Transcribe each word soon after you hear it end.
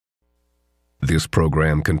This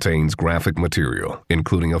program contains graphic material,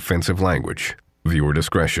 including offensive language. Viewer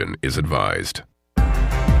discretion is advised.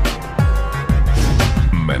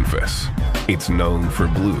 Memphis. It's known for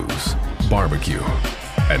blues, barbecue,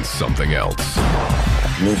 and something else.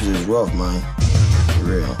 Memphis is rough, man. For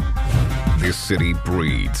real. This city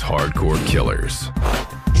breeds hardcore killers.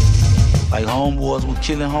 Like homeboys were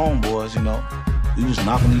killing homeboys, you know. We was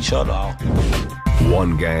knocking each other off.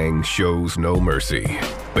 One gang shows no mercy,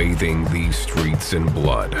 bathing these streets in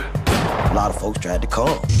blood. A lot of folks tried to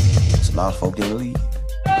come. So a lot of folks didn't leave.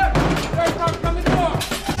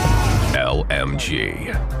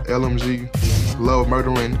 LMG. LMG, love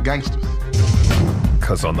murdering gangsters.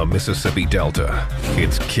 Cause on the Mississippi Delta,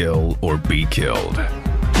 it's kill or be killed.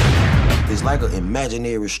 It's like an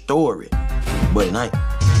imaginary story, but it ain't.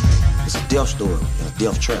 It's a death story and a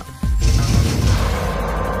death trap.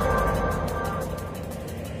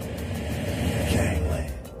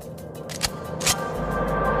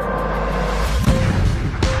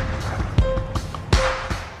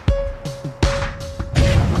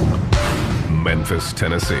 Memphis,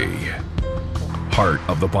 Tennessee, heart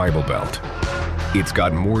of the Bible Belt. It's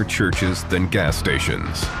got more churches than gas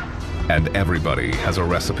stations, and everybody has a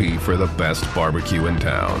recipe for the best barbecue in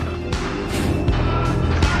town.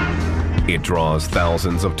 It draws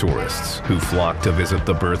thousands of tourists who flock to visit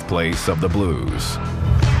the birthplace of the blues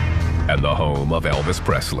and the home of Elvis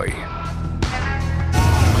Presley.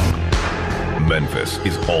 Memphis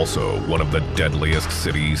is also one of the deadliest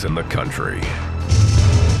cities in the country.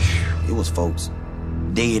 It was folks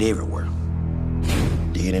dead everywhere.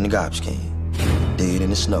 Dead in the garbage can, dead in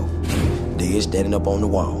the snow, dead standing up on the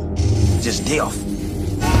wall. Just death.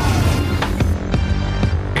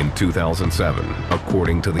 In 2007,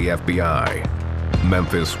 according to the FBI,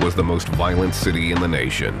 Memphis was the most violent city in the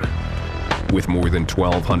nation, with more than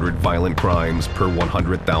 1,200 violent crimes per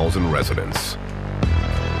 100,000 residents.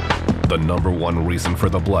 The #1 reason for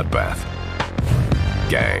the bloodbath: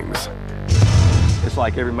 gangs. It's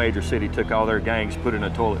like every major city took all their gangs, put it in a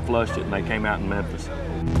toilet, flushed it, and they came out in Memphis.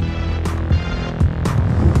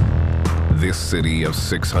 This city of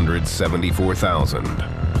 674,000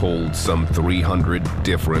 holds some 300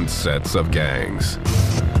 different sets of gangs.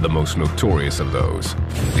 The most notorious of those,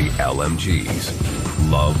 the LMGs,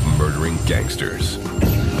 love murdering gangsters.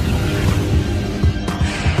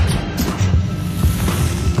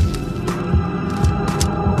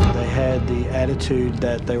 Had the attitude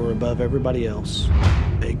that they were above everybody else.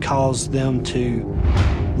 It caused them to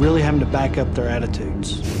really having to back up their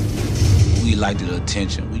attitudes. We liked the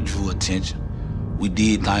attention. We drew attention. We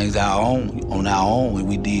did things on our own, and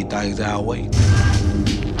we did things our way.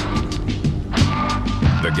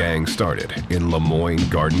 The gang started in Lemoyne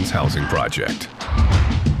Gardens Housing Project.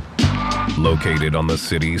 Located on the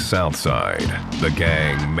city's south side, the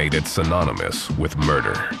gang made it synonymous with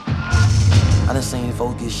murder. I done seen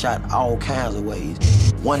folks get shot all kinds of ways.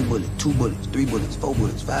 1 bullet, 2 bullets, 3 bullets, 4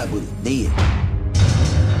 bullets, 5 bullets, dead.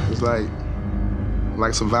 It's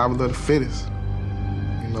like survival of the fittest.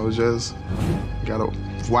 You know, just gotta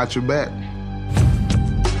watch your back.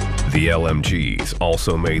 The LMGs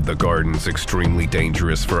also made the gardens extremely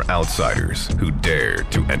dangerous for outsiders who dared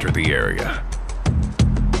to enter the area.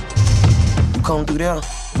 You come through there,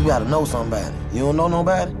 you gotta know somebody. You don't know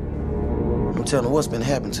nobody? I'm telling you what's been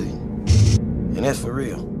happening to you. And that's for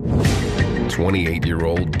real.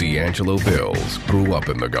 28-year-old D'Angelo Bills grew up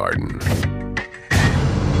in the garden.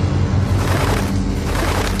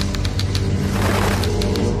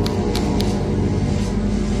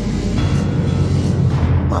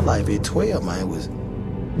 My life at 12, man,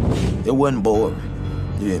 it wasn't boring.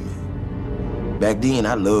 You hear me? Back then,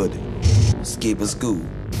 I loved it. Skipping school,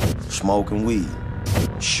 smoking weed,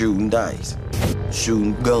 shooting dice,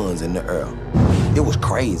 shooting guns in the air. It was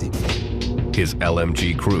crazy. His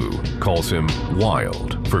LMG crew calls him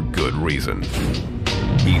wild for good reason.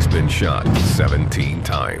 He's been shot 17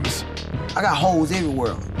 times. I got holes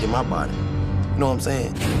everywhere in my body. You know what I'm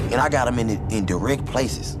saying? And I got them in direct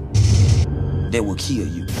places that will kill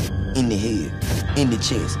you. In the head, in the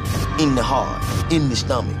chest, in the heart, in the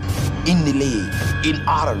stomach, in the leg, in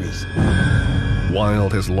arteries.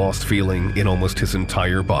 Wild has lost feeling in almost his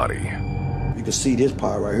entire body. You can see this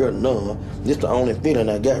part right here numb. This the only feeling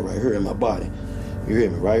I got right here in my body. You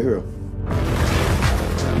hear me? Right here.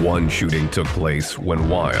 One shooting took place when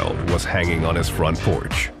Wild was hanging on his front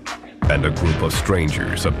porch, and a group of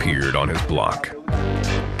strangers appeared on his block.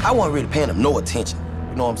 I wasn't really paying them no attention.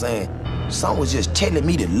 You know what I'm saying? Someone was just telling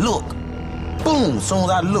me to look. Boom, as soon as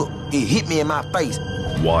I looked, it hit me in my face.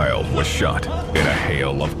 Wild was shot in a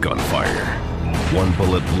hail of gunfire. One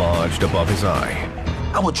bullet lodged above his eye.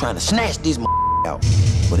 I was trying to snatch this out,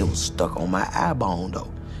 but it was stuck on my eye bone,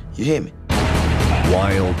 though. You hear me?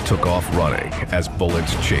 Wild took off running as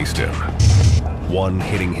bullets chased him. One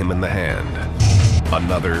hitting him in the hand,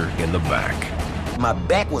 another in the back. My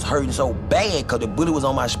back was hurting so bad because the bullet was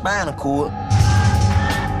on my spinal cord.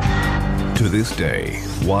 To this day,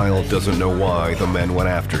 Wild doesn't know why the men went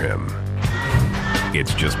after him.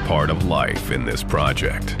 It's just part of life in this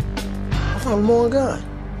project. I'm from Morgan.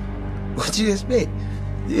 What you expect?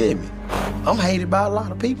 You hear me? I'm hated by a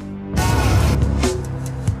lot of people.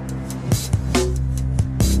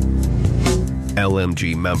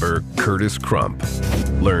 LMG member Curtis Crump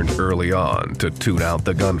learned early on to tune out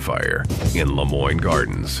the gunfire in Lemoyne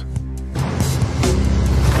Gardens.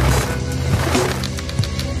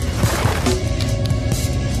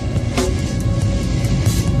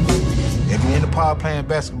 If you're in the park playing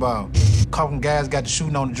basketball, a couple guys got to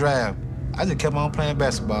shooting on the drive. I just kept on playing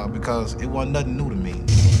basketball because it wasn't nothing new to me.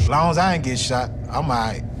 As long as I ain't get shot, I'm all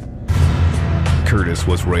right. Curtis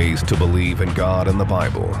was raised to believe in God and the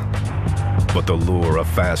Bible, but the lure of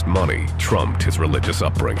fast money trumped his religious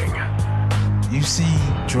upbringing. You see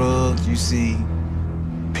drugs, you see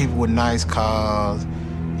people with nice cars,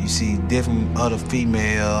 you see different other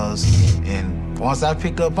females, and once I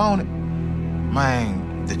picked up on it,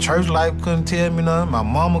 man, the church life couldn't tell me nothing, my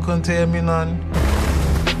mama couldn't tell me nothing.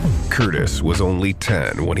 Curtis was only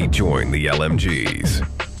 10 when he joined the LMGs.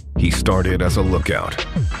 He started as a lookout,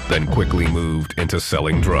 then quickly moved into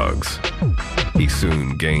selling drugs. He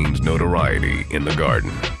soon gained notoriety in the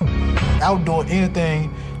garden. I would do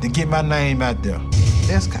anything to get my name out there.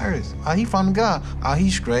 That's Curtis. He from the God.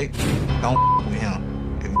 He's straight. Don't with him.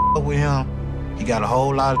 If you with him, he got a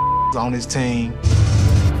whole lot of on his team.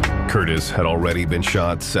 Curtis had already been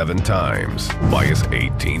shot 7 times by his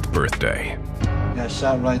 18th birthday. Got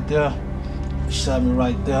shot right there. He shot me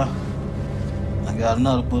right there. I got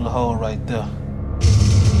another bullet hole right there.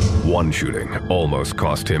 One shooting almost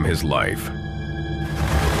cost him his life.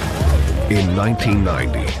 In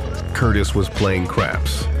 1990, Curtis was playing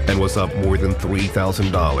craps and was up more than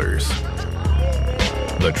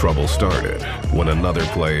 $3,000. The trouble started when another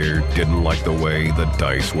player didn't like the way the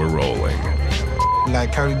dice were rolling.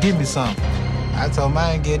 Like, Curtis, give me something. I told him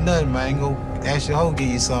I ain't get nothing, man. Go ask your hoe, give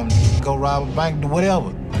you something. Go rob a bank, do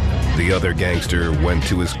whatever. The other gangster went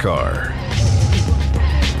to his car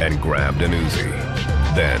and grabbed an Uzi,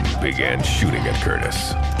 then began shooting at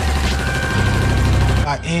Curtis.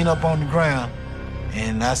 I end up on the ground,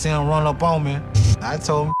 and I see him run up on me. I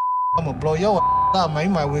told him, I'm gonna blow your up, man.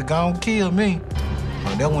 You might well go and kill me.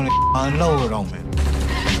 But that one unloaded on me.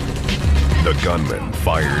 The gunman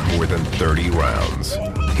fired more than 30 rounds,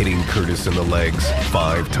 hitting Curtis in the legs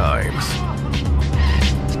 5 times.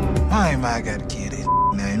 I gotta kill this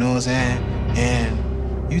now, you know what I'm saying? And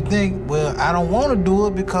you think, well, I don't want to do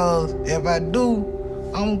it because if I do,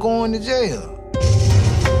 I'm going to jail.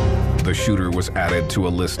 The shooter was added to a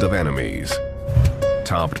list of enemies,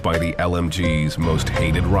 topped by the LMG's most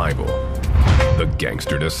hated rival, the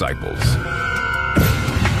Gangster Disciples.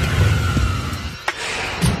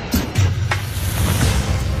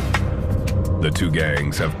 The two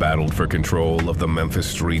gangs have battled for control of the Memphis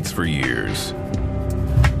streets for years.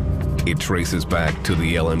 It traces back to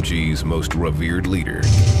the LMG's most revered leader,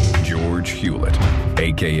 George Hewlett,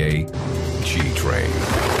 aka G-Train.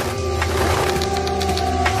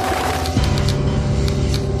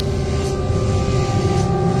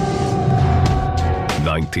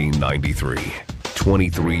 1993,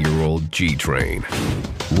 23-year-old G-Train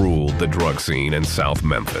ruled the drug scene in South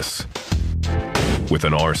Memphis with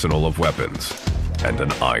an arsenal of weapons and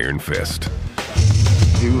an iron fist.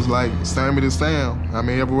 He was like Sammy the Sam. I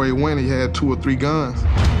mean, everywhere he went, he had 2 or 3 guns.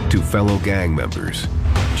 To fellow gang members,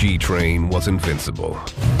 G-Train was invincible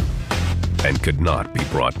and could not be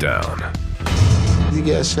brought down. He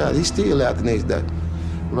got shot. He still out the next day,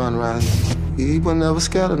 running around. He wasn't never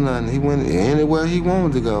scared of nothing. He went anywhere he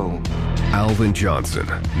wanted to go. Alvin Johnson,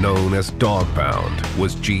 known as Dog Pound,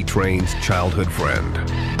 was G-Train's childhood friend.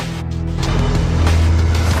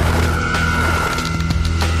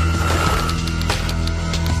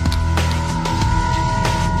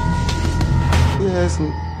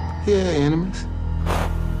 He had enemies.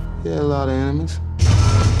 He had a lot of enemies.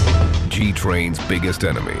 G-Train's biggest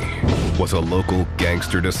enemy was a local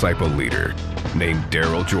gangster disciple leader named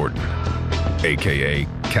Daryl Jordan, aka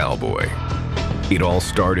Cowboy. It all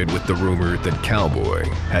started with the rumor that Cowboy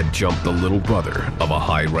had jumped the little brother of a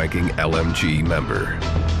high-ranking LMG member.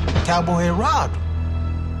 Cowboy had robbed him.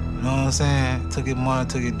 You know what I'm saying? Took his money,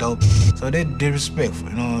 took his dope. So they disrespectful,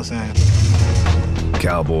 you know what I'm saying?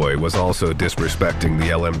 Cowboy was also disrespecting the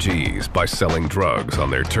LMGs by selling drugs on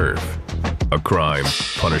their turf. a crime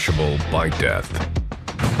punishable by death.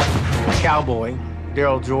 Cowboy,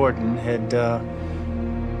 Daryl Jordan, had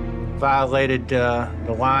violated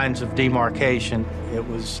the lines of demarcation. It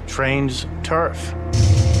was Train's turf.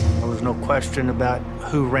 There was no question about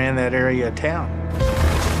who ran that area of town.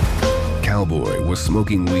 Cowboy was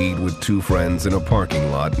smoking weed with two friends in a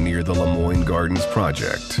parking lot near the Lemoyne Gardens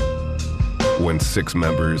project when 6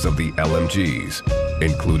 members of the LMGs,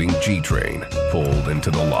 including G-Train, pulled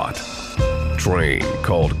into the lot. Train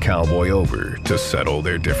called Cowboy over to settle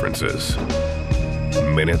their differences.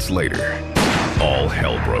 Minutes later, all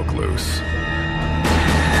hell broke loose.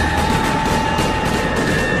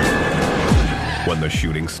 When the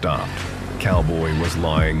shooting stopped, Cowboy was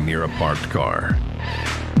lying near a parked car.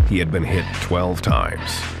 He had been hit 12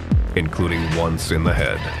 times, including once in the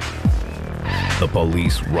head. The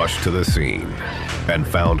police rushed to the scene and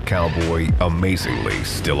found Cowboy amazingly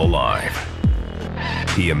still alive.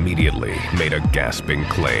 He immediately made a gasping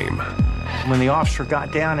claim. When the officer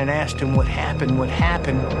got down and asked him what happened,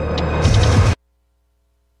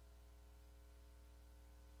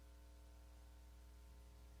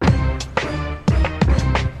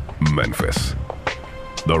 Memphis,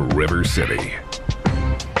 the River City.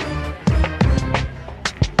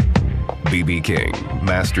 B.B. King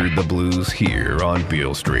mastered the blues here on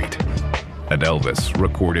Beale Street, and Elvis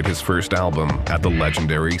recorded his first album at the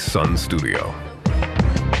legendary Sun Studio.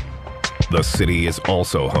 The city is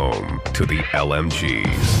also home to the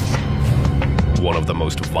LMGs, one of the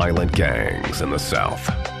most violent gangs in the South.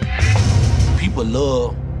 People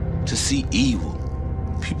love to see evil.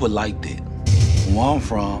 People like that. Where I'm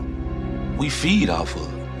from, we feed off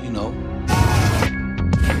of it, you know.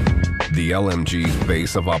 The LMG's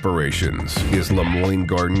base of operations is Lemoyne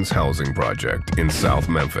Gardens Housing Project in South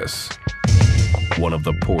Memphis, one of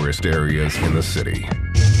the poorest areas in the city.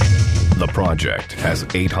 The project has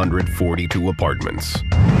 842 apartments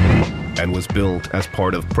and was built as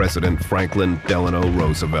part of President Franklin Delano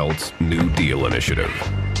Roosevelt's New Deal initiative.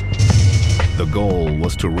 The goal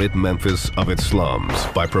was to rid Memphis of its slums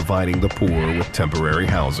by providing the poor with temporary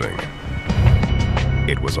housing.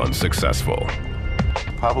 It was unsuccessful.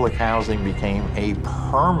 Public housing became a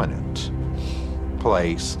permanent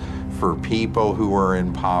place for people who were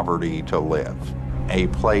in poverty to live, a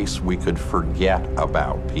place we could forget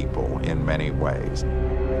about people in many ways.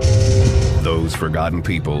 Those forgotten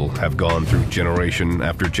people have gone through generation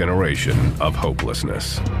after generation of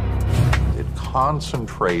hopelessness. It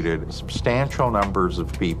concentrated substantial numbers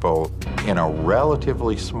of people in a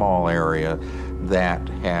relatively small area that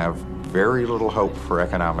have very little hope for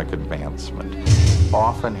economic advancement,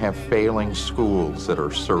 often have failing schools that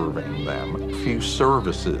are serving them, few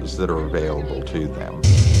services that are available to them.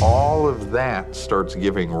 All of that starts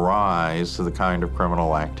giving rise to the kind of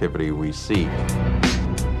criminal activity we see.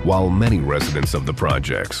 While many residents of the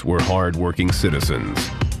projects were hard-working citizens,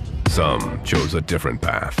 some chose a different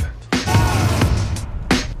path.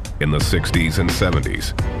 In the 60s and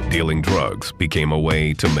 70s, dealing drugs became a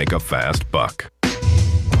way to make a fast buck.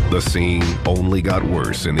 The scene only got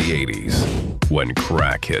worse in the 80s when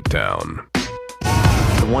crack hit town.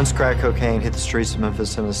 Once crack cocaine hit the streets of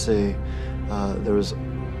Memphis, Tennessee, there was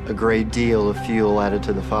a great deal of fuel added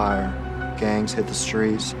to the fire. Gangs hit the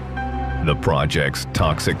streets. The project's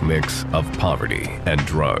toxic mix of poverty and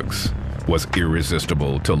drugs was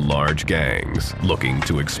irresistible to large gangs looking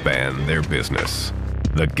to expand their business.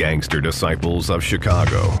 The Gangster Disciples of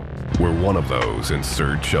Chicago were one of those in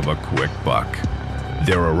search of a quick buck.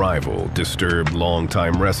 Their arrival disturbed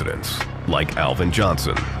longtime residents like Alvin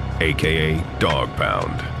Johnson, aka Dog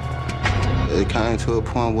Pound. It came to a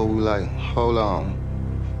point where we were like, hold on,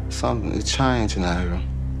 something is changing out here.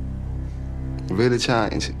 Really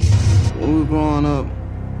changing. When we were growing up,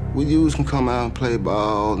 we used to come out and play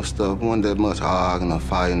ball and stuff. Wasn't that much arguing or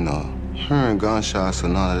fighting or hearing gunshots or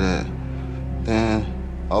none of that. Then,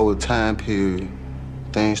 over the time period,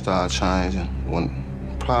 things started changing.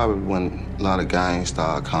 Probably when a lot of gangs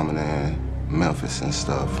started coming in Memphis and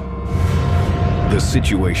stuff. The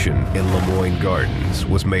situation in Lemoyne Gardens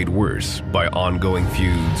was made worse by ongoing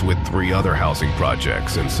feuds with 3 other housing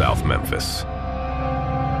projects in South Memphis.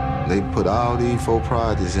 They put all these 4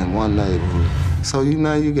 projects in one neighborhood. So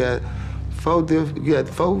you got 4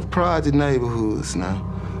 project neighborhoods now.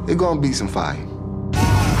 There's gonna be some fight.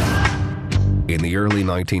 In the early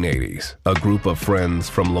 1980s, a group of friends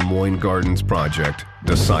from Lemoyne Gardens Project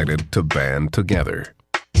decided to band together.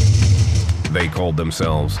 They called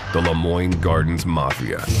themselves the Lemoyne Gardens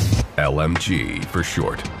Mafia, LMG for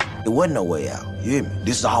short. There wasn't no way out, you hear me?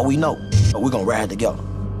 This is all we know. We're gonna ride together.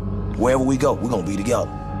 Wherever we go, we're gonna be together.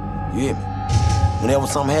 You hear me? Whenever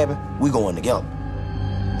something happens, we going together.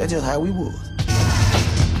 That's just how we was.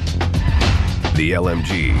 The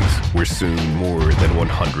LMGs were soon more than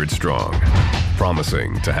 100 strong,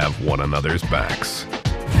 promising to have one another's backs.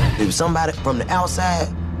 If somebody from the outside,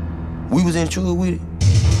 we was in trouble with it,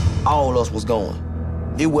 all us was going.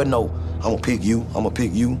 It wasn't no, I'm gonna pick you, I'm gonna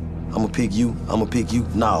pick you, I'm gonna pick you, I'm gonna pick you.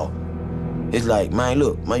 No. It's like, man,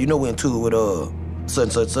 look, man, you know we're in trouble with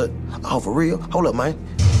such. Oh, for real? Hold up, man.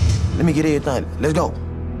 Let me get everything. Let's go.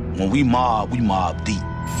 When we mob deep.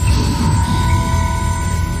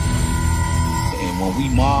 And when we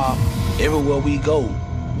mob, everywhere we go,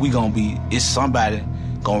 it's somebody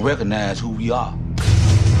gonna recognize who we are.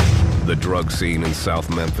 The drug scene in South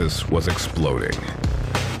Memphis was exploding,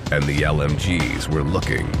 and the LMGs were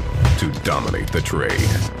looking to dominate the trade.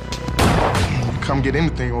 Come get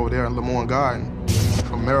anything over there in Lemoyne Garden,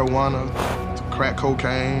 from marijuana to crack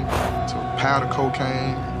cocaine to powder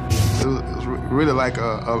cocaine. It was really like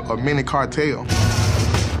a mini cartel.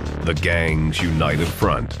 The gang's united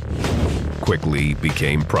front quickly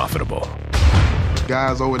became profitable.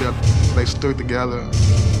 Guys over there, they stood together,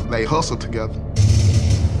 they hustled together.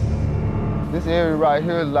 This area right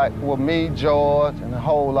here is like where me, George, and a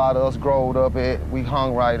whole lot of us growed up at. We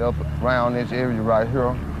hung right up around this area right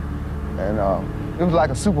here. And it was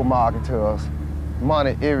like a supermarket to us.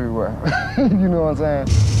 Money everywhere. You know what I'm saying?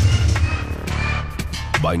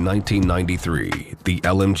 By 1993, the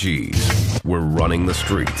LMGs were running the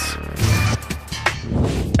streets.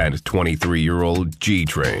 And 23-year-old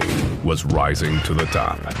G-Train was rising to the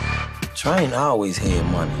top. Train always had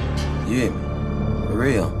money. You hear me? For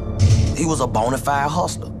real. He was a bona fide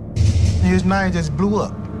hustler. His name just blew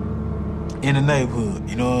up in the neighborhood,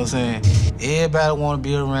 you know what I'm saying? Everybody want to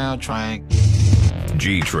be around Train.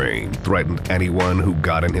 G-Train threatened anyone who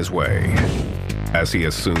got in his way as he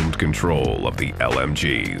assumed control of the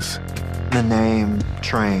LMGs. The name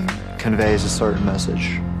Train conveys a certain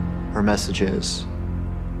message, or messages.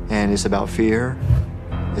 And it's about fear,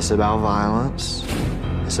 it's about violence,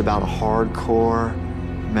 it's about a hardcore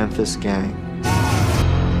Memphis gang.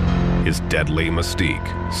 His deadly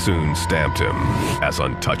mystique soon stamped him as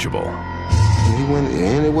untouchable. He went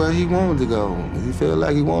anywhere he wanted to go. If he felt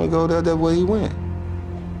like he wanted to go there, that's where he went.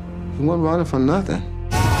 He wasn't running for nothing.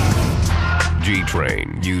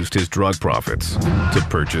 G-Train used his drug profits to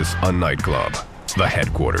purchase a nightclub, the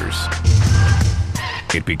Headquarters.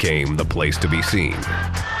 It became the place to be seen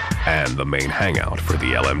and the main hangout for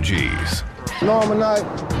the LMGs. Normal night,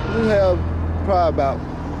 we have probably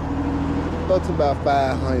up to about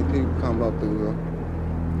 500 people come up through here.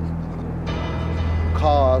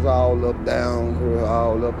 Cars all up, down here,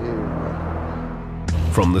 all up here.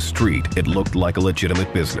 From the street, it looked like a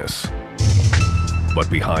legitimate business. But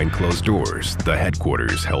behind closed doors, the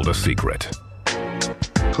Headquarters held a secret.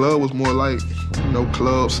 Club was more like,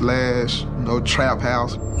 club slash, trap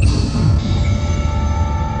house.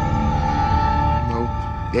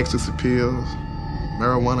 Ecstasy pills,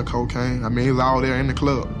 marijuana, cocaine. I mean, it was all there in the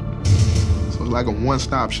club. So it was like a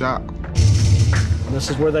one-stop shop. And this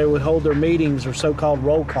is where they would hold their meetings, or so-called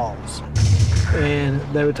roll calls. And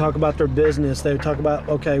they would talk about their business. They would talk about,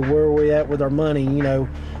 okay, where are we at with our money?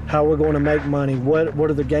 How we're going to make money. What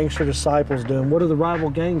are the gangster disciples doing? What are the rival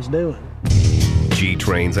gangs doing?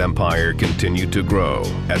 G-Train's empire continued to grow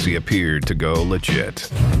as he appeared to go legit.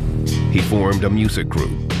 He formed a music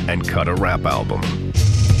group and cut a rap album.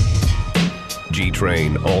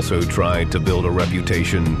 G-Train also tried to build a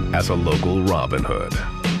reputation as a local Robin Hood.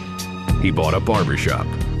 He bought a barbershop,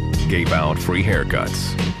 gave out free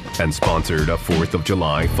haircuts, and sponsored a 4th of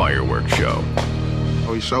July fireworks show.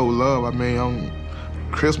 He showed love, on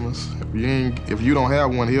Christmas. If you don't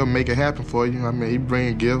have one, he'll make it happen for you. He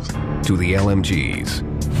bring gifts. To the LMGs,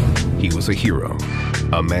 he was a hero,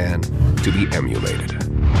 a man to be emulated.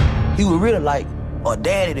 He was really like a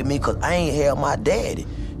daddy to me, because I ain't had my daddy.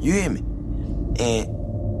 You hear me?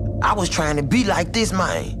 And I was trying to be like this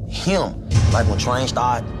man, him. Like when Train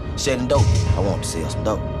started selling dope, I wanted to sell some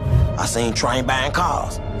dope. I seen Train buying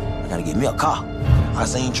cars. I gotta get me a car. I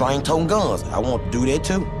seen Train toting guns. I want to do that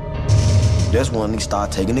too. That's when he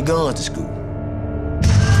started taking the guns to school.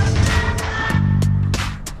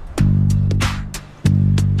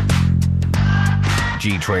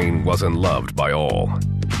 G-Train wasn't loved by all.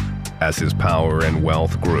 As his power and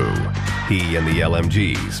wealth grew, he and the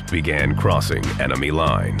LMGs began crossing enemy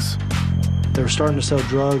lines. They were starting to sell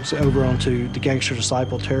drugs over onto the gangster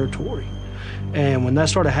disciple territory. And when that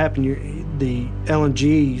started happening, the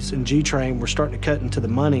LMGs and G-Train were starting to cut into the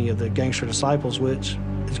money of the gangster disciples, which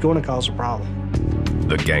is going to cause a problem.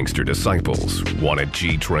 The gangster disciples wanted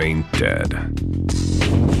G-Train dead.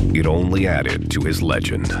 It only added to his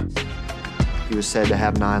legend. He was said to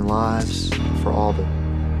have 9 lives for all the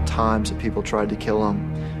times that people tried to kill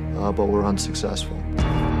him, but were unsuccessful.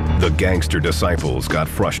 The gangster disciples got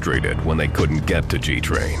frustrated when they couldn't get to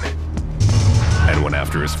G-Train and went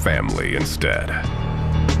after his family instead.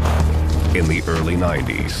 In the early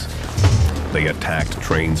 90s, they attacked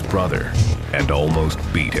Train's brother and almost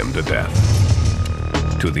beat him to death.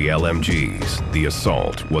 To the LMGs, the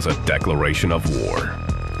assault was a declaration of war.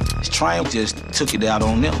 Train just took it out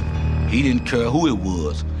on them. He didn't care who it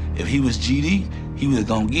was. If he was GD, he was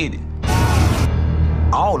gonna get it.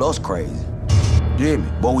 All us crazy. You hear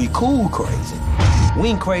me? But we cool crazy. We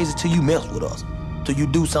ain't crazy till you mess with us. Till you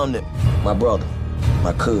do something that my brother,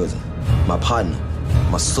 my cousin, my partner,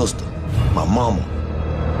 my sister, my mama.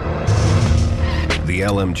 The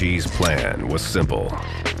LMG's plan was simple.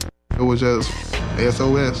 It was just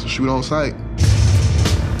SOS, shoot on sight.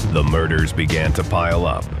 The murders began to pile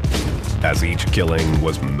up as each killing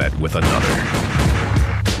was met with another.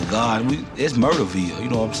 God, it's Murderville, you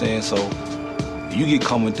know what I'm saying? So you get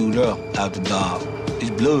coming through there after dark,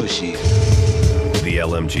 it's bloodshed. The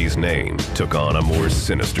LMG's name took on a more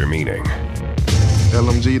sinister meaning.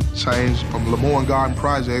 LMG changed from Lemoyne Garden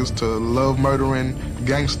Projects to Love Murdering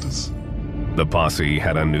Gangsters. The posse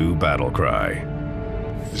had a new battle cry.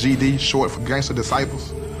 GD, short for Gangster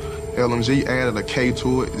Disciples. LMG added a K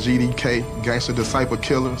to it, GDK, Gangster Disciple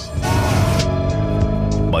Killers.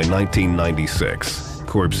 By 1996,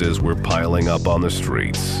 corpses were piling up on the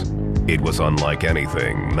streets. It was unlike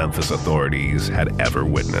anything Memphis authorities had ever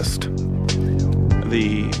witnessed.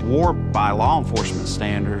 The war by law enforcement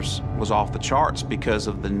standards was off the charts because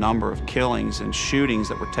of the number of killings and shootings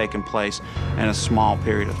that were taking place in a small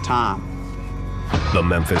period of time. The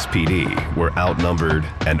Memphis PD were outnumbered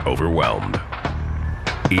and overwhelmed.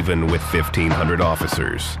 Even with 1,500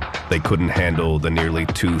 officers, they couldn't handle the nearly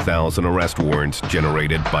 2,000 arrest warrants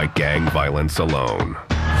generated by gang violence alone.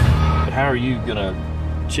 How are you gonna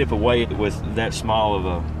chip away with that small of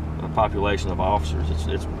a population of officers?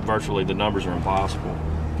 It's virtually, the numbers are impossible.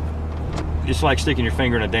 Just like sticking your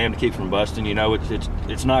finger in a dam to keep from busting, you know,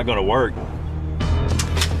 it's not gonna work.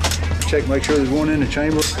 Check, make sure there's one in the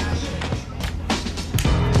chamber.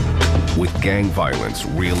 With gang violence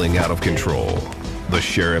reeling out of control, the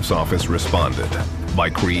sheriff's office responded by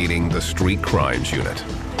creating the Street Crimes Unit,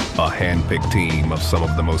 a hand-picked team of some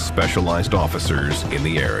of the most specialized officers in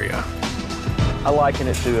the area. I liken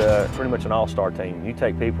it to pretty much an all-star team. You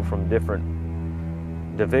take people from different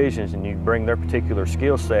divisions and you bring their particular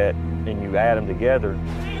skill set and you add them together,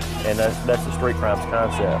 and that's the street crimes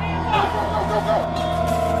concept.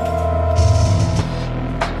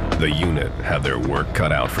 The unit had their work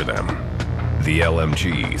cut out for them. The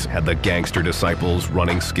LMGs had the gangster disciples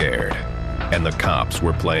running scared, and the cops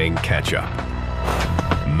were playing catch-up.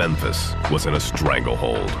 Memphis was in a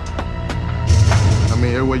stranglehold. I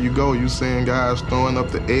mean, everywhere you go, you seeing guys throwing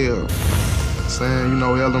up the air, saying, you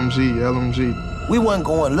know, LMG, LMG. We wasn't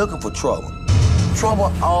going looking for trouble.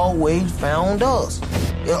 Trouble always found us.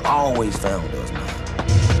 It always found us,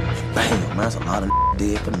 man. Bam, man, that's a lot of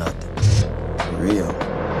dead for nothing. For real.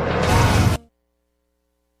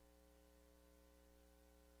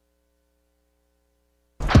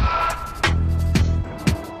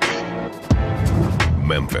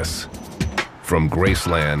 Memphis. From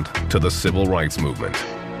Graceland to the Civil Rights Movement,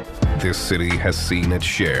 this city has seen its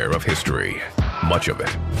share of history, much of it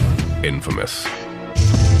infamous.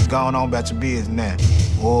 Going on about your business now,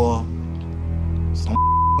 or some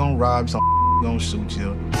gonna rob, some gonna shoot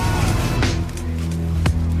you.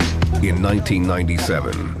 In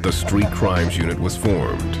 1997, the Street Crimes Unit was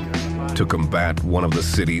formed to combat one of the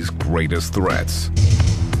city's greatest threats,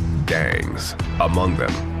 gangs, among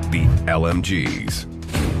them the LMGs,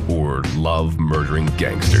 or Love Murdering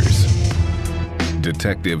Gangsters.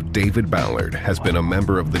 Detective David Ballard has been a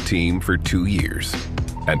member of the team for 2 years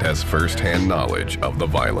and has first-hand knowledge of the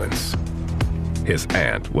violence. His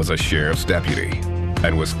aunt was a sheriff's deputy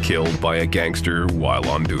and was killed by a gangster while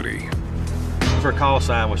on duty. Her call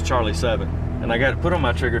sign was Charlie 7, and I got it put on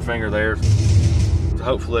my trigger finger there.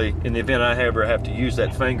 Hopefully, in the event I ever have to use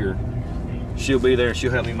that finger, she'll be there and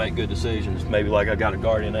she'll help me make good decisions. Maybe like I got a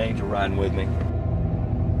guardian angel riding with me.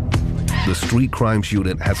 The Street Crimes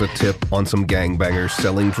Unit has a tip on some gangbangers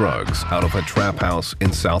selling drugs out of a trap house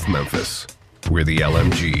in South Memphis, where the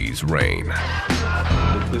LMGs reign.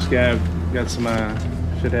 This guy got some,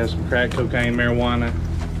 should have some crack cocaine, marijuana.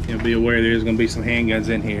 You know, be aware there's gonna be some handguns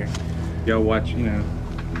in here. Y'all watch, you know,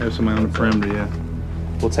 have somebody on the perimeter, yeah.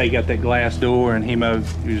 We'll take out that glass door and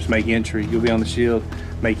you just make entry. You'll be on the shield,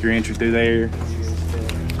 make your entry through there.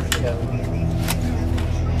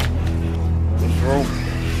 Roll.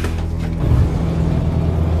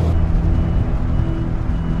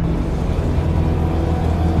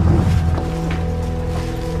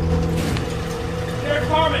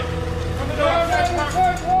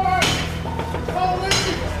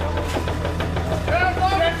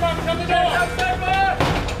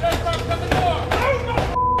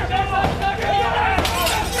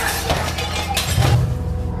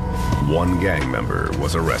 one gang member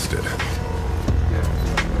was arrested.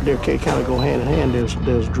 They kind of go hand in hand.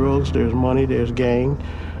 There's drugs, there's money, there's gang,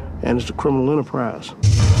 and it's a criminal enterprise.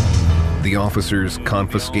 The officers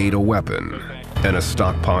confiscate a weapon and a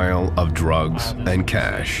stockpile of drugs and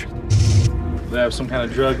cash. They have some kind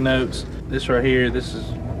of drug notes. This right here, this is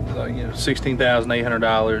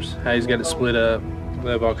 $16,800. How he's got it split up.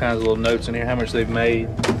 They have all kinds of little notes in here, how much they've made.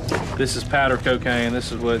 This is powder cocaine.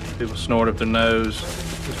 This is what people snort up their nose.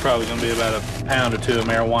 There's probably gonna be about a pound or two of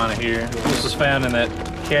marijuana here. This was found in that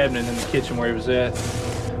cabinet in the kitchen where he was at.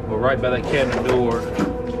 Well, right by that cabinet door,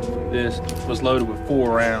 this was loaded with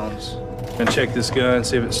 4 rounds. Gonna check this gun,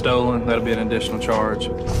 see if it's stolen. That'll be an additional charge.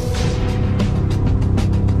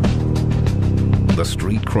 The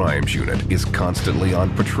Street Crimes Unit is constantly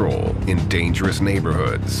on patrol in dangerous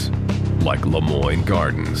neighborhoods like Lemoyne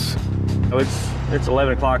Gardens. It's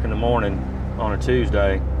 11 o'clock in the morning on a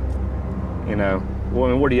Tuesday. You know,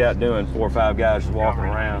 what are you out doing? 4 or 5 guys just walking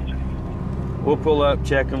around. We'll pull up,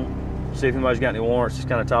 check them, see if anybody's got any warrants, just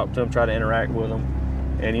kind of talk to them, try to interact with them.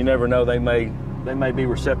 And you never know, they may be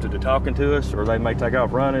receptive to talking to us, or they may take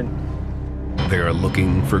off running. They are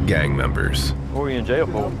looking for gang members. What are you in jail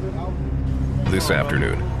for? This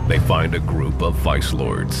afternoon, they find a group of vice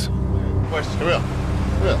lords. Question. Come here.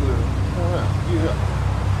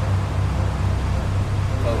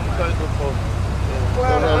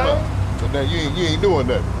 So now you ain't doing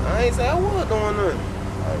nothing. I ain't say I was doing nothing.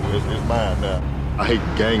 All right, well, it's mine now. I hate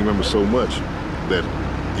gang members so much that,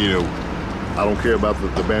 I don't care about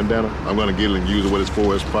the bandana. I'm gonna get it and use it what it's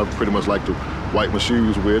for. It's probably pretty much like to wipe my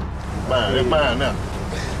shoes with. Mine, it's mine now.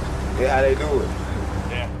 Yeah, how they do it?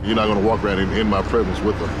 Yeah. You're not gonna walk around in my presence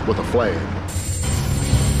with a flag.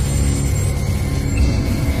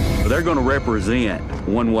 They're gonna represent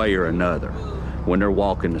one way or another when they're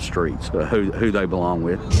walking the streets, who they belong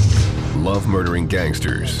with. Love murdering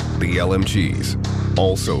gangsters, the LMGs,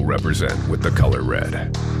 also represent with the color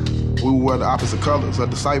red. We wear the opposite colors of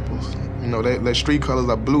disciples. Their street colors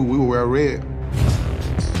are blue, we will wear red.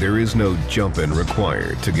 There is no jump-in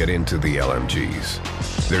required to get into the LMGs.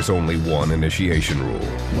 There's only one initiation rule.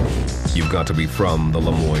 You've got to be from the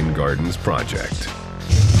Lemoyne Gardens Project.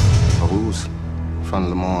 We was from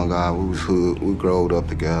Lemoyne Gardens, we was hood, we growed up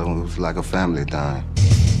together, it was like a family thing.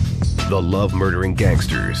 The love-murdering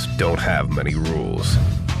gangsters don't have many rules.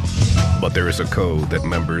 But there is a code that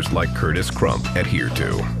members like Curtis Crump adhere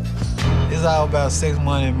to. It's all about sex,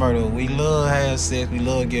 money, and murder. We love having sex, we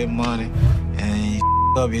love getting money, and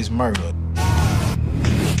up is murder.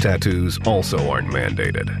 Tattoos also aren't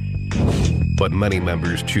mandated. But many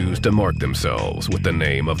members choose to mark themselves with the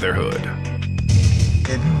name of their hood.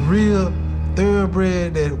 If you real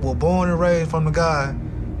thoroughbred that were born and raised from the God,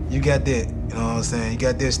 you got that, you know what I'm saying? You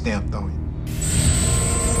got that stamped on you.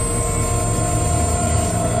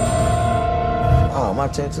 Oh, my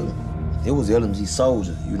tattoo. It was LMG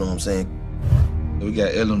Soldier, you know what I'm saying? We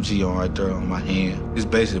got LMG on right there on my hand. It's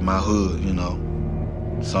basically my hood,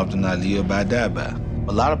 something I live by, die by.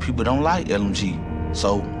 A lot of people don't like LMG,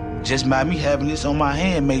 so just by me having this on my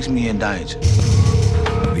hand makes me in danger.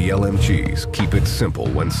 The LMGs keep it simple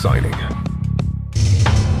when signing.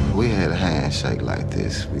 We had a handshake like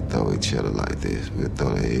this. We throw each other like this. We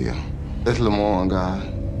throw the L. That's Lemoyne guy.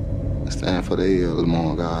 I stand for the L,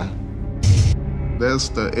 Lemoyne guy. That's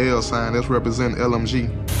the L sign. That's representing LMG.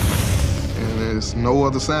 And there's no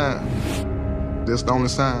other sign. That's the only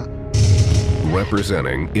sign.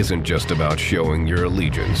 Representing isn't just about showing your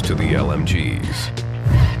allegiance to the LMGs.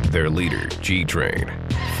 Their leader, G-Train,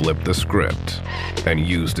 flipped the script and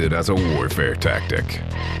used it as a warfare tactic.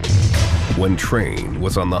 When Train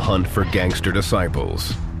was on the hunt for gangster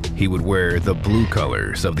disciples, he would wear the blue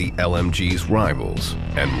colors of the LMG's rivals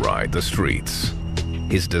and ride the streets.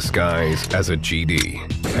 His disguise as a GD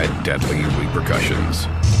had deadly repercussions.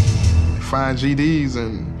 They find GDs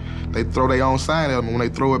and they throw their own sign at them. When they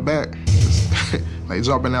throw it back, they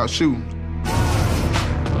jumping out shooting.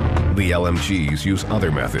 The LMGs use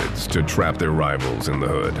other methods to trap their rivals in the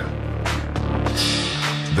hood.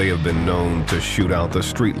 They have been known to shoot out the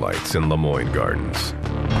streetlights in Lemoyne Gardens.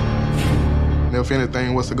 And if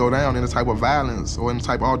anything was to go down, any type of violence or any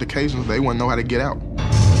type of altercations, they wouldn't know how to get out.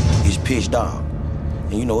 It's pitch dark.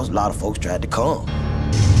 And a lot of folks tried to come.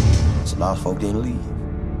 So a lot of folks didn't leave.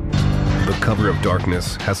 The cover of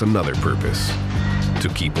darkness has another purpose: to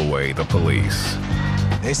keep away the police.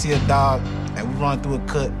 They see a dog, and we run through a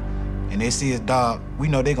cut, and they see his dog, we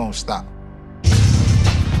know they're gonna stop.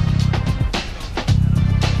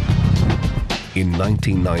 In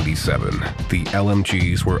 1997, the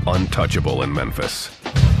LMGs were untouchable in Memphis.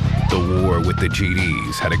 The war with the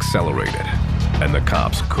GDs had accelerated, and the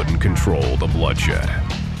cops couldn't control the bloodshed.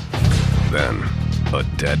 Then, a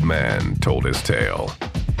dead man told his tale.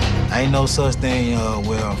 Ain't no such thing,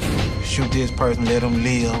 well, shoot this person, let him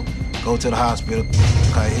live, go to the hospital,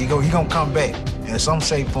 cause he gonna come back in some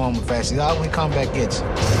shape, form, or fashion. He always come back at you.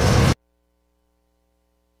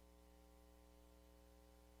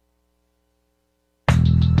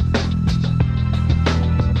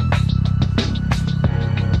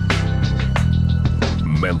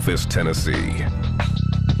 Memphis, Tennessee.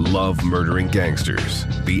 Love murdering gangsters,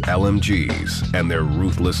 the LMGs, and their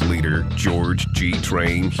ruthless leader, George G.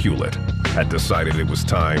 Train Hewlett, had decided it was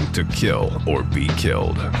time to kill or be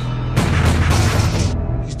killed.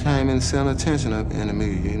 Each time in the center attention of the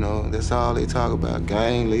enemy, you know, that's all they talk about.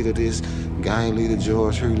 Gang leader this, gang leader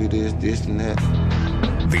George Hewlett this and that.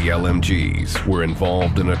 The LMGs were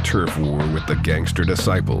involved in a turf war with the gangster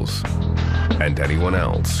disciples and anyone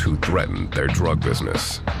else who threatened their drug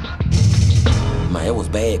business. Man, it was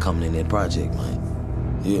bad coming in that project,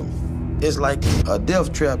 man. Yeah. It's like a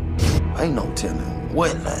death trap. Ain't no telling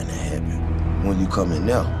what line to happen when you come in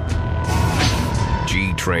there.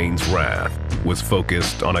 G-Train's wrath was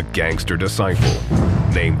focused on a gangster disciple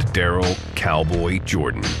named Daryl Cowboy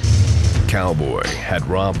Jordan. Cowboy had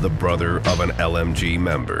robbed the brother of an LMG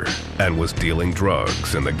member and was dealing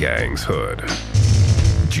drugs in the gang's hood.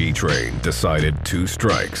 G-Train decided 2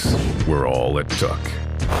 strikes were all it took.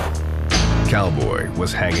 Cowboy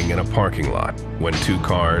was hanging in a parking lot when 2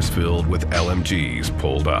 cars filled with LMGs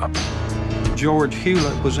pulled up. George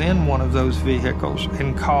Hewlett was in one of those vehicles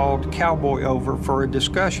and called Cowboy over for a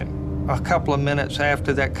discussion. A couple of minutes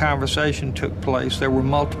after that conversation took place, there were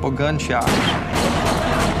multiple gunshots.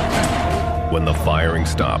 When the firing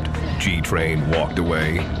stopped, G-Train walked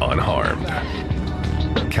away unharmed.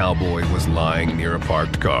 Cowboy was lying near a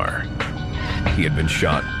parked car. He had been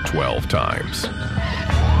shot 12 times.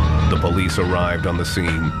 The police arrived on the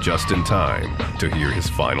scene just in time to hear his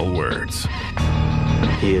final words.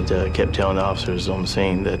 He had kept telling the officers on the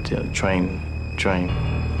scene that Train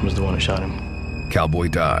was the one that shot him. Cowboy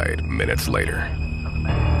died minutes later.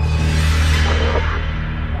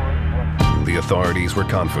 The authorities were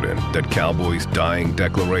confident that Cowboy's dying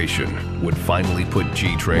declaration would finally put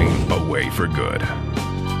G-Train away for good.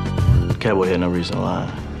 Cowboy had no reason to lie.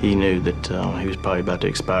 He knew that he was probably about to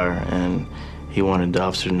expire, and he wanted the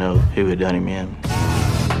officer to know who had done him in.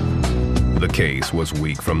 The case was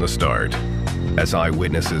weak from the start, as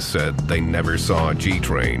eyewitnesses said they never saw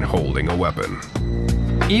G-Train holding a weapon.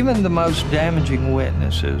 Even the most damaging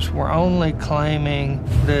witnesses were only claiming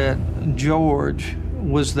that George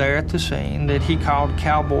was there at the scene, that he called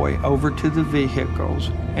Cowboy over to the vehicles,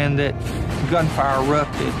 and that gunfire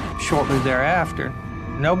erupted shortly thereafter.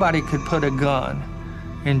 Nobody could put a gun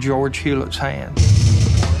in George Hewlett's hand.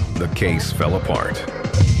 The case fell apart,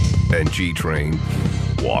 and G-Train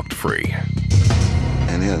walked free.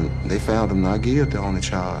 And then they found him not guilty on the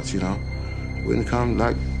charge, you know. Wouldn't come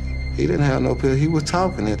like, he didn't have no pill. He was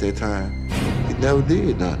talking at that time. He never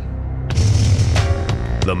did nothing.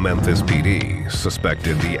 The Memphis PD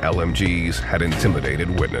suspected the LMGs had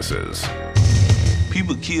intimidated witnesses.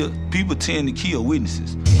 People tend to kill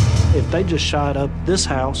witnesses. If they just shot up this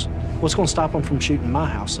house, what's going to stop them from shooting my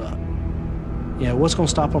house up? You know, what's going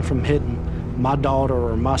to stop them from hitting my daughter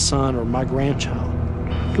or my son or my grandchild?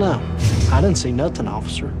 No, I didn't see nothing,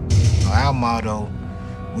 officer. Our motto,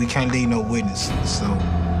 we can't leave no witnesses, so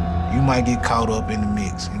you might get caught up in the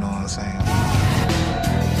mix, you know what I'm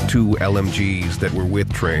saying? 2 LMGs that were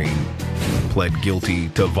with Train pled guilty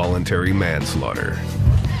to voluntary manslaughter.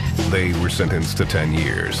 They were sentenced to 10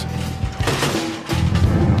 years.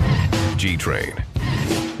 G-Train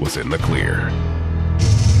was in the clear.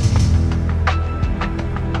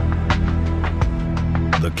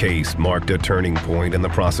 The case marked a turning point in the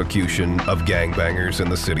prosecution of gangbangers in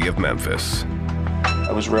the city of Memphis.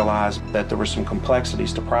 It was realized that there were some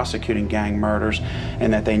complexities to prosecuting gang murders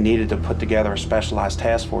and that they needed to put together a specialized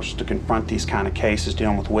task force to confront these kind of cases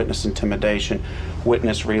dealing with witness intimidation,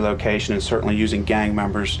 witness relocation, and certainly using gang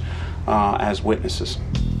members as witnesses.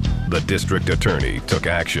 The district attorney took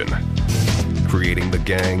action, creating the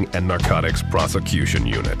Gang and Narcotics Prosecution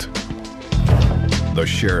Unit. The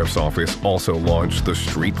sheriff's office also launched the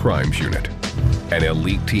Street Crimes Unit, an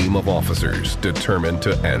elite team of officers determined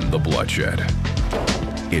to end the bloodshed.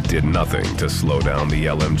 It did nothing to slow down the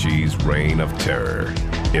LMG's reign of terror.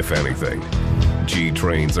 If anything,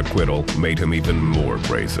 G-Train's acquittal made him even more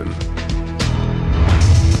brazen.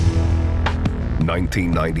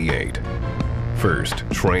 1998. First,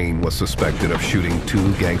 Train was suspected of shooting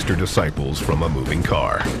 2 gangster disciples from a moving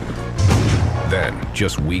car. Then,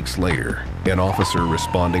 just weeks later, an officer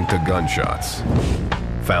responding to gunshots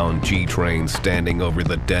found G-Train standing over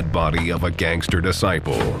the dead body of a gangster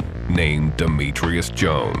disciple named Demetrius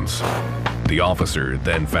Jones. The officer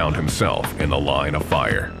then found himself in the line of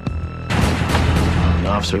fire. The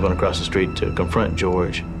officer went across the street to confront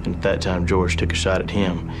George, and at that time George took a shot at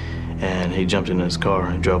him, and he jumped into his car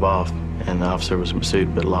and drove off, and the officer was in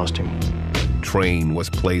pursuit but lost him. Train was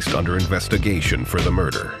placed under investigation for the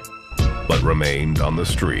murder, but remained on the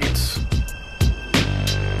streets.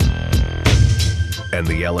 And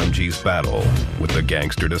the LMG's battle with the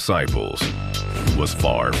gangster disciples was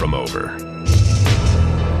far from over.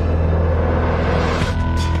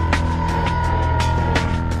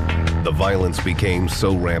 The violence became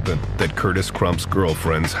so rampant that Curtis Crump's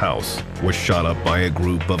girlfriend's house was shot up by a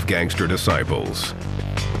group of gangster disciples.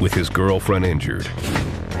 With his girlfriend injured,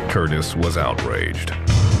 Curtis was outraged.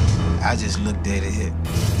 I just looked at it,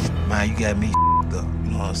 man, you got me up,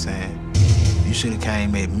 you know what I'm saying? You should have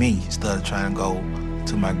came at me instead of trying to go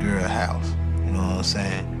to my girl's house, you know what I'm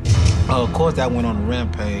saying? Of course, I went on a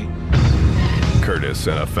rampage. Curtis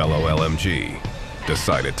and a fellow LMG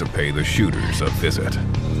decided to pay the shooters a visit.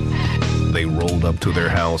 They rolled up to their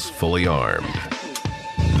house fully armed,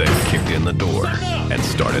 then kicked in the door and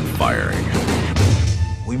started firing.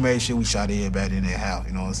 We made sure we shot everybody in their house,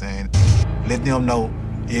 you know what I'm saying? Let them know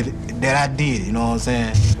that I did it, you know what I'm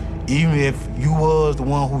saying? Even if you was the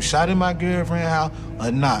one who shot in my girlfriend's house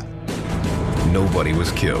or not. Nobody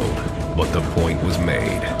was killed, but the point was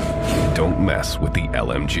made. Don't mess with the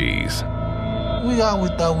LMGs. We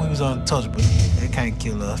always thought we was untouchable. They can't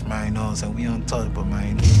kill us, man, you know what I'm saying? We untouchable,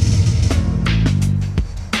 man.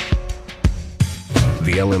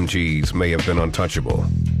 The LMGs may have been untouchable,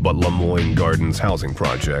 but Lemoyne Gardens housing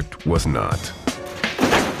project was not.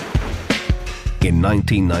 In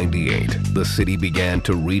 1998, the city began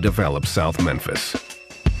to redevelop South Memphis.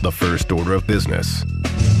 The first order of business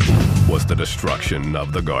was the destruction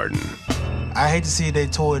of the garden. I hate to see they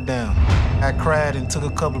tore it down. I cried and took a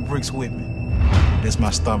couple of bricks with me. That's my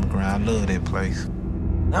stomach ground. I love that place.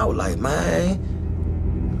 I was like,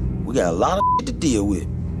 man, we got a lot of shit to deal with.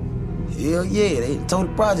 Hell yeah, they tore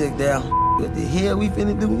the project down. What the hell we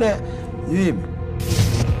finna do now? You hear me?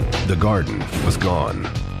 The garden was gone,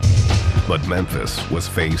 but Memphis was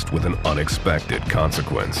faced with an unexpected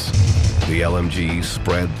consequence. The LMG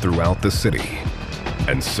spread throughout the city,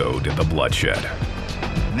 and so did the bloodshed.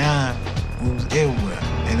 Now, we was everywhere.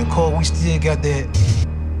 And of course, we still got that,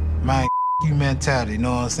 my you mentality, you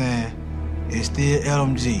know what I'm saying? It's still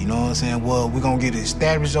LMG, you know what I'm saying? Well, we're gonna get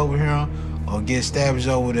established over here or get established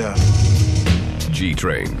over there.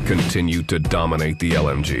 G-Train continued to dominate the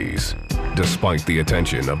LMGs, despite the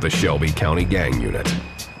attention of the Shelby County Gang Unit.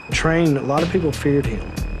 Train, a lot of people feared him.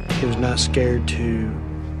 He was not scared to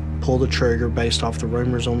pull the trigger based off the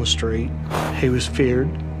rumors on the street. He was feared,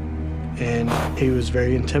 and he was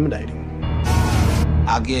very intimidating.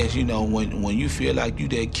 I guess, you know, when you feel like you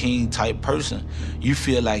that king type person, you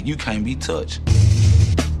feel like you can't be touched.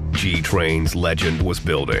 G-Train's legend was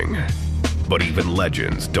building, but even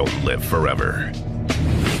legends don't live forever.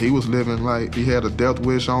 He was living like he had a death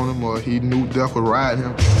wish on him, or he knew death would ride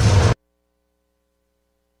him.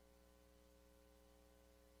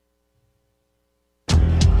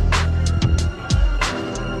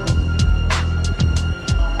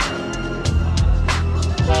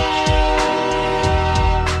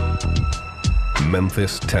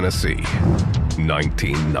 Memphis, Tennessee,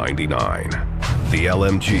 1999. The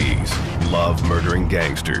LMGs, love murdering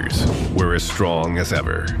gangsters, were as strong as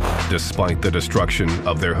ever, despite the destruction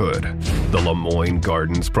of their hood, the Lemoyne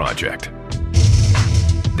Gardens Project.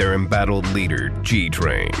 Their embattled leader,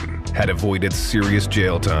 G-Train, had avoided serious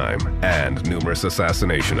jail time and numerous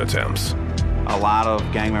assassination attempts. A lot of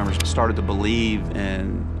gang members started to believe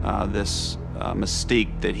in this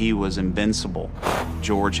mystique that he was invincible.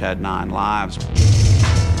 George had 9 lives.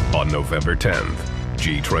 On November 10th,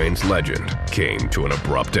 G-Train's legend came to an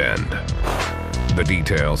abrupt end. The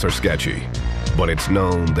details are sketchy, but it's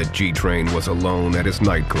known that G-Train was alone at his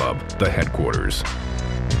nightclub, the Headquarters.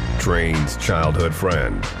 Train's childhood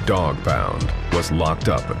friend, Dog Pound, was locked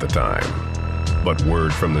up at the time, but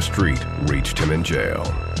word from the street reached him in jail.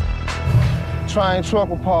 Train truck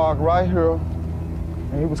was parked right here,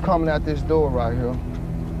 and he was coming out this door right here.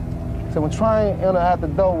 So when Train entered out the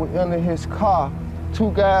door, we entered his car.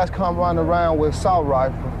 2 guys come running around with assault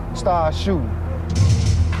rifle, start shooting.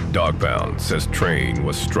 Dog Pound says Train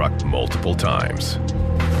was struck multiple times.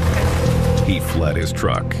 He fled his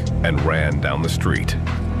truck and ran down the street,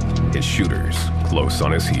 his shooters close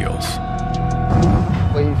on his heels.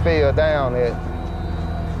 Where he fell down at,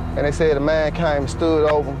 and they said a man came, stood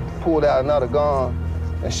over, pulled out another gun,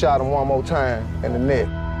 and shot him one more time in the neck.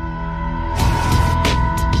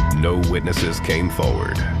 No witnesses came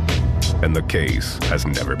forward, and the case has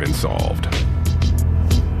never been solved.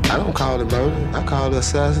 I don't call it murder, I call it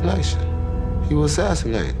assassination. He was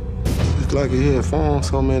assassinated. It's like he had formed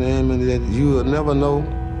so many enemies that you will never know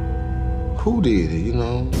who did it, you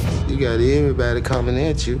know. You got everybody coming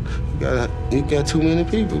at you. You got too many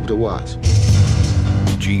people to watch.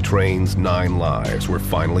 G-Train's 9 lives were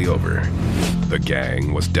finally over. The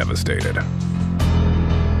gang was devastated.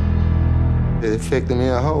 It affected me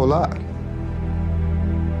a whole lot.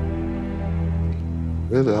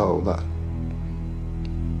 Really a whole lot.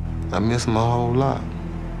 I miss him a whole lot.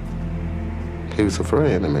 He was a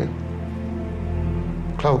friend to me.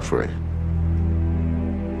 Close friend.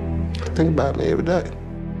 Think about me every day.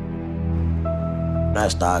 When I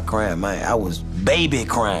started crying, man, I was baby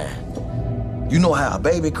crying. You know how a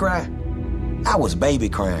baby cry? I was baby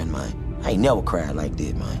crying, man. I ain't never cried like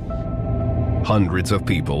that, man. Hundreds of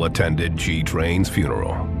people attended G-Train's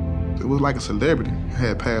funeral. It was like a celebrity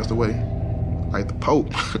had passed away, like the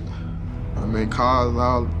Pope. I mean, cars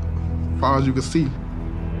all as far as you could see.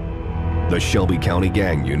 The Shelby County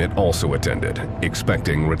Gang Unit also attended,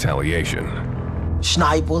 expecting retaliation.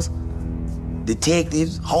 Snipers,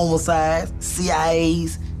 detectives, homicides,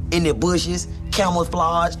 CIAs, in the bushes,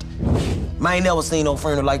 camouflaged. Man, I ain't never seen no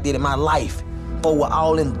funeral like that in my life. But we're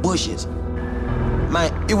all in bushes. Man,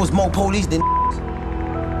 it was more police than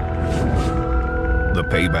The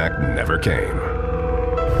payback never came.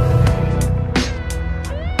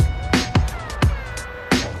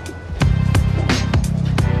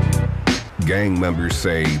 Gang members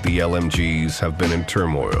say the LMGs have been in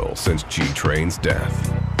turmoil since G-Train's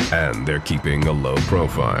death, and they're keeping a low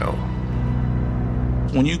profile.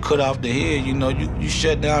 When you cut off the head, you know, you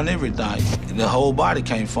shut down everything. The whole body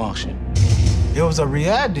can't function. It was a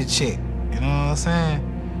reality check, you know what I'm saying?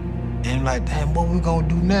 And like, damn, what we gonna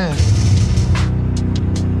do now?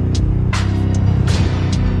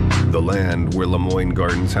 The land where Lemoyne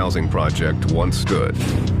Gardens housing project once stood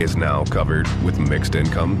is now covered with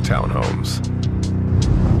mixed-income townhomes.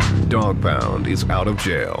 Dog Pound is out of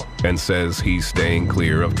jail and says he's staying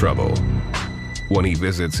clear of trouble. When he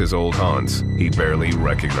visits his old haunts, he barely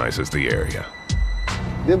recognizes the area.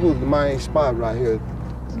 This was the main spot right here.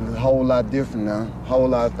 It's a whole lot different now. A whole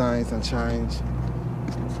lot of things have changed.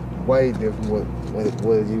 Way different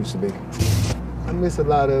what it used to be. I miss a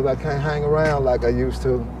lot of it. I can't hang around like I used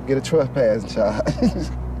to. Get a trespassing charge.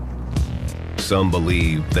 Some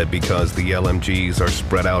believe that because the LMGs are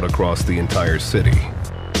spread out across the entire city,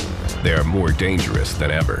 they are more dangerous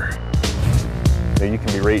than ever. You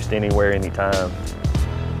can be reached anywhere, anytime.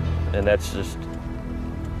 And that's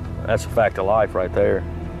a fact of life right there.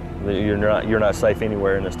 You're not safe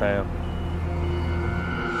anywhere in this town.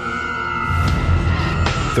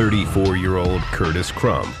 34-year-old Curtis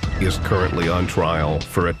Crump is currently on trial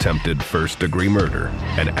for attempted first-degree murder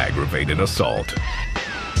and aggravated assault.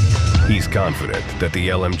 He's confident that the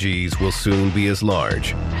LMGs will soon be as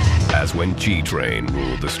large as when G-Train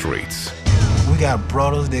ruled the streets. We got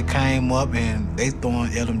brothers that came up and they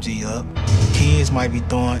throwing LMG up. Kids might be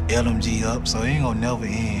throwing LMG up, so it ain't gonna never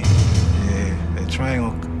end. Yeah, that train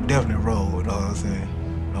gonna definitely roll, you know what I'm saying?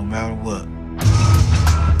 No matter what.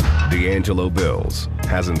 D'Angelo Bills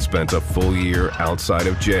hasn't spent a full year outside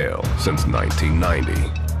of jail since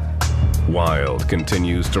 1990. Wild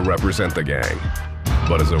continues to represent the gang,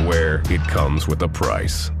 but is aware it comes with a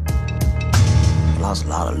price. I lost a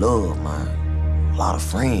lot of love, man. A lot of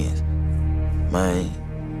friends. Man,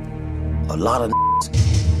 a lot of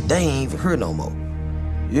they ain't even here no more.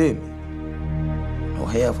 You hear me? No,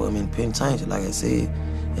 half of them in penitentiary, like I said,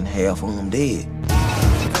 and half of them dead.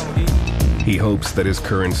 He hopes that his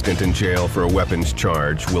current stint in jail for a weapons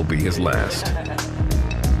charge will be his last.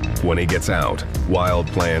 When he gets out, Wild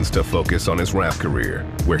plans to focus on his rap career,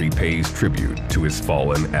 where he pays tribute to his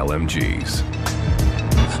fallen LMGs.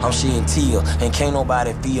 I'm shedding tears, and can't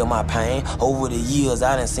nobody feel my pain. Over the years,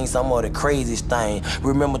 I done seen some of the craziest thing.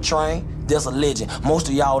 Remember Train? That's a legend. Most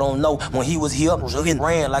of y'all don't know. When he was here, he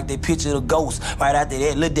ran like they pictured a ghost. Right after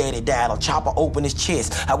that, Lil Daddy died. A chopper opened his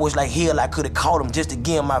chest. I wish like hell I could've caught him just to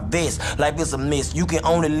give him my best. Life is a mess. You can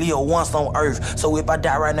only live once on earth. So if I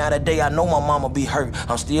die right now today, I know my mama be hurt.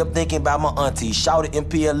 I'm still thinking about my auntie. Shouted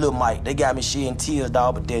MPL Lil Mike. They got me shedding tears,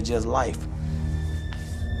 dog, but they're just life.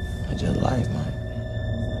 It's just life, man.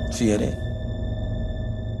 See that?